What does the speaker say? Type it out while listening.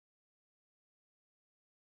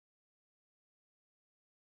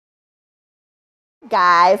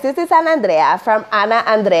Guys, this is Andrea from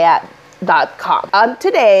AnnaAndrea.com. On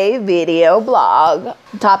today's video blog,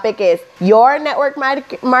 topic is your network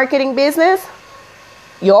marketing business.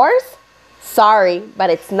 Yours? Sorry,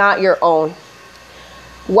 but it's not your own.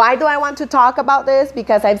 Why do I want to talk about this?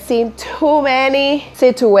 Because I've seen too many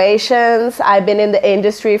situations. I've been in the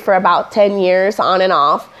industry for about 10 years on and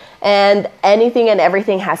off, and anything and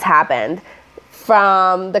everything has happened.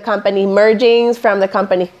 From the company merging, from the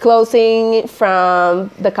company closing, from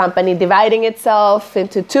the company dividing itself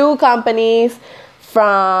into two companies,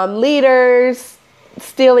 from leaders,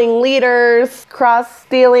 stealing leaders,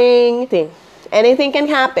 cross-stealing, anything can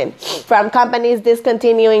happen. From companies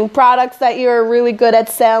discontinuing products that you're really good at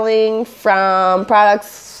selling, from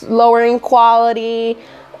products lowering quality.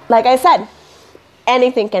 Like I said,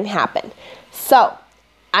 anything can happen. So,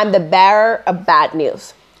 I'm the bearer of bad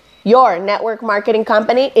news. Your network marketing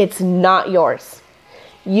company, it's not yours.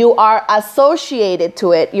 You are associated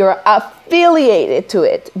to it, you're affiliated to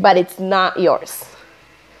it, but it's not yours.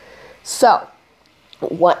 So,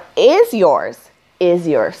 what is yours is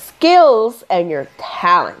your skills and your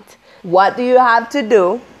talent. What do you have to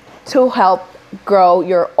do to help grow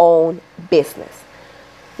your own business?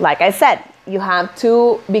 Like I said, you have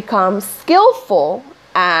to become skillful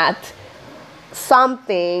at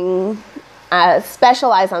something,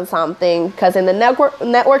 specialize on something, because in the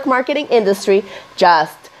network marketing industry,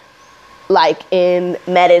 just like in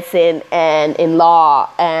medicine and in law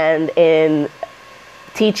and in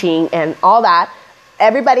teaching and all that,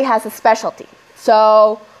 everybody has a specialty.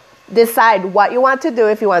 So decide what you want to do.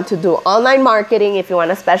 If you want to do online marketing, if you want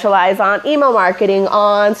to specialize on email marketing,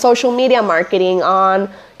 on social media marketing, on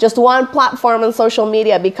just one platform on social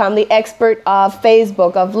media, become the expert of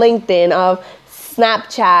Facebook, of LinkedIn, of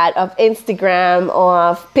Snapchat, of Instagram,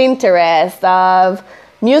 of Pinterest, of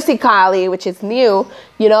Musical.ly, which is new.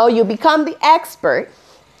 You know, you become the expert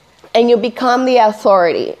and you become the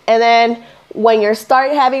authority. And then when you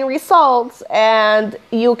start having results and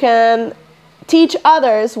you can teach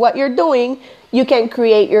others what you're doing, you can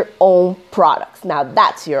create your own products. Now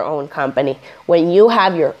that's your own company, when you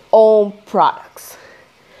have your own products.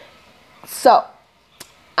 So,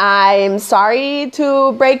 I'm sorry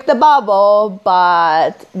to break the bubble,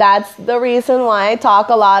 but that's the reason why I talk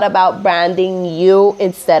a lot about branding you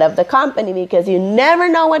instead of the company, because you never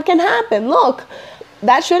know what can happen. Look,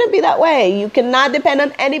 that shouldn't be that way. You cannot depend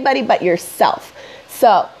on anybody but yourself.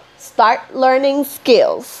 So start learning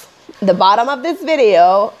skills. The bottom of this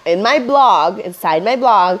video, in my blog, inside my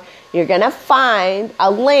blog, you're gonna find a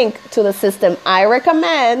link to the system I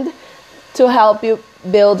recommend to help you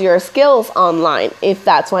build your skills online, if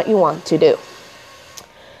that's what you want to do.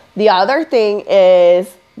 The other thing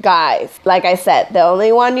is, guys, like I said, the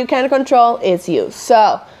only one you can control is you.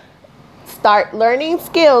 So start learning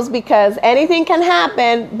skills, because anything can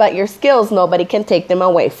happen, but your skills, nobody can take them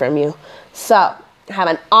away from you. So have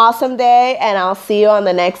an awesome day, and I'll see you on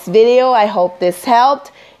the next video. I hope this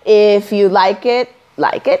helped. If you like it,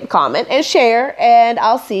 comment and share, and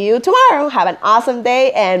I'll see you tomorrow. Have an awesome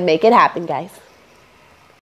day and make it happen, guys.